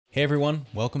Hey everyone,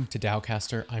 welcome to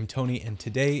DAOcaster. I'm Tony, and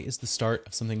today is the start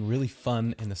of something really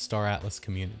fun in the Star Atlas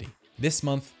community. This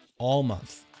month,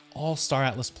 all Star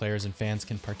Atlas players and fans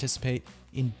can participate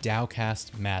in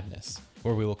DAOcast Madness,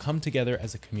 where we will come together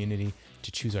as a community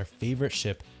to choose our favorite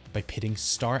ship by pitting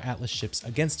Star Atlas ships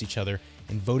against each other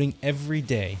and voting every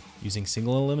day using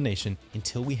single elimination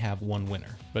until we have one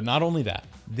winner. But not only that,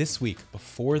 this week,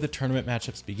 before the tournament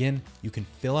matchups begin, you can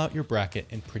fill out your bracket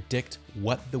and predict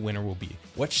what the winner will be.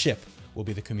 What ship will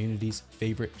be the community's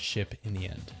favorite ship in the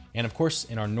end? And of course,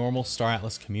 in our normal Star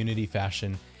Atlas community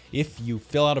fashion, if you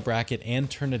fill out a bracket and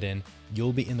turn it in,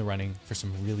 you'll be in the running for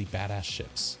some really badass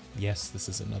ships. Yes, this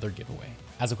is another giveaway.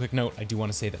 As a quick note, I do want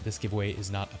to say that this giveaway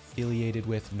is not affiliated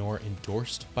with nor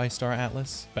endorsed by Star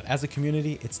Atlas, but as a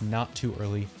community, it's not too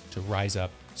early to rise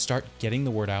up, start getting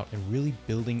the word out, and really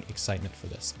building excitement for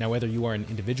this. Now, whether you are an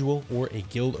individual or a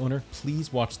guild owner,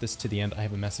 please watch this to the end. I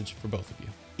have a message for both of you.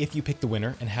 If you pick the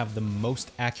winner and have the most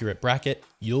accurate bracket,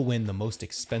 you'll win the most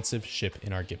expensive ship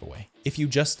in our giveaway. If you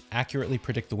just accurately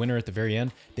predict the winner at the very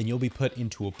end, then you'll be put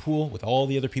into a pool with all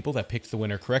the other people that picked the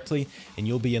winner correctly, and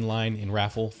you'll be in line in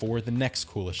raffle for the next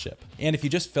coolest ship. And if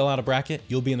you just fill out a bracket,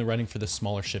 you'll be in the running for the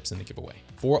smaller ships in the giveaway.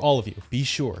 For all of you, be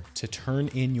sure to turn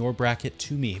in your bracket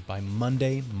to me by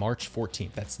Monday, March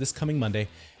 14th. That's this coming Monday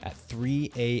at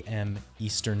 3 a.m.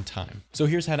 Eastern time. So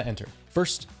here's how to enter.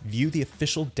 First, view the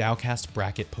official DAOcast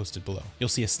bracket posted below. You'll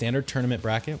see a standard tournament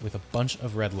bracket with a bunch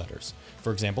of red letters.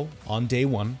 For example, on day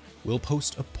one, we'll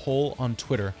post a poll on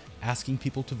Twitter asking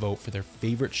people to vote for their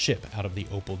favorite ship out of the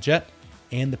Opal Jet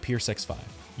and the Pierce X5.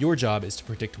 Your job is to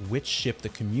predict which ship the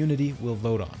community will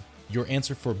vote on. Your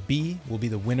answer for B will be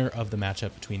the winner of the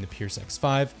matchup between the Pierce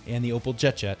X5 and the Opal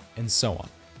Jet, and so on.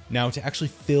 Now, to actually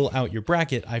fill out your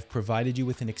bracket, I've provided you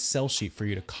with an Excel sheet for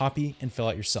you to copy and fill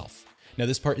out yourself. Now,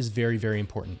 this part is very, very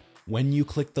important. When you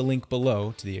click the link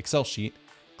below to the Excel sheet,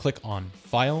 click on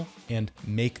File and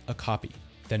Make a Copy.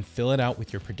 Then fill it out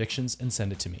with your predictions and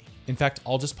send it to me. In fact,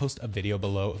 I'll just post a video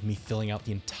below of me filling out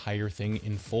the entire thing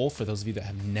in full for those of you that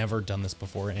have never done this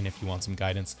before, and if you want some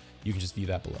guidance, you can just view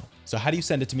that below. So how do you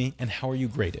send it to me, and how are you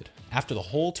graded? After the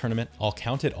whole tournament, I'll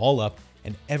count it all up,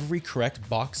 and every correct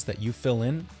box that you fill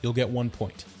in, you'll get 1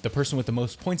 point. The person with the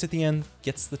most points at the end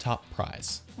gets the top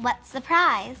prize. What's the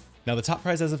prize? Now, the top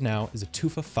prize as of now is a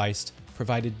Tufa Feist,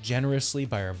 provided generously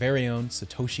by our very own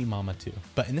Satoshi Mama 2.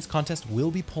 But in this contest, we'll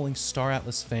be polling Star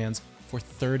Atlas fans for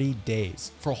 30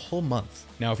 days, for a whole month.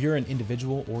 Now, if you're an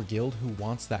individual or guild who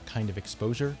wants that kind of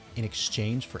exposure in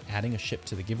exchange for adding a ship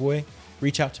to the giveaway,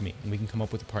 reach out to me and we can come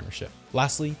up with a partnership.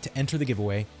 Lastly, to enter the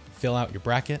giveaway, fill out your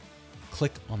bracket,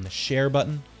 click on the share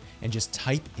button, and just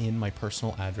type in my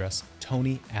personal address,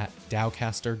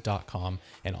 tony@daocaster.com,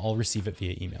 and I'll receive it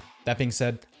via email. That being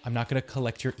said, I'm not going to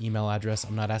collect your email address.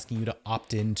 I'm not asking you to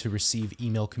opt in to receive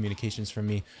email communications from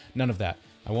me. None of that.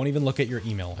 I won't even look at your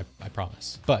email, I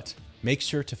promise. But make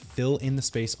sure to fill in the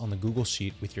space on the Google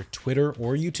Sheet with your Twitter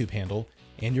or YouTube handle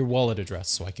and your wallet address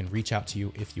so I can reach out to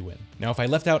you if you win. Now, if I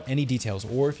left out any details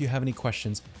or if you have any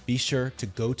questions, be sure to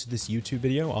go to this YouTube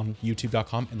video on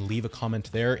youtube.com and leave a comment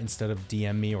there instead of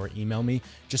DM me or email me,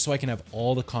 just so I can have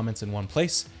all the comments in one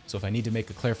place. So if I need to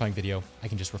make a clarifying video, I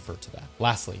can just refer to that.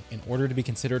 Lastly, in order to be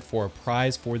considered for a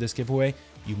prize for this giveaway,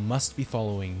 you must be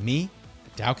following me,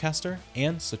 DAOcaster,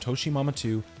 and Satoshi Mama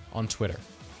 2 on Twitter.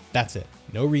 That's it.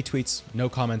 No retweets, no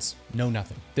comments, no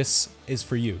nothing. This is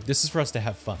for you. This is for us to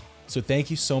have fun. So thank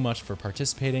you so much for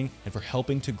participating and for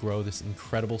helping to grow this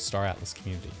incredible Star Atlas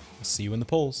community. I'll see you in the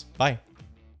polls. Bye.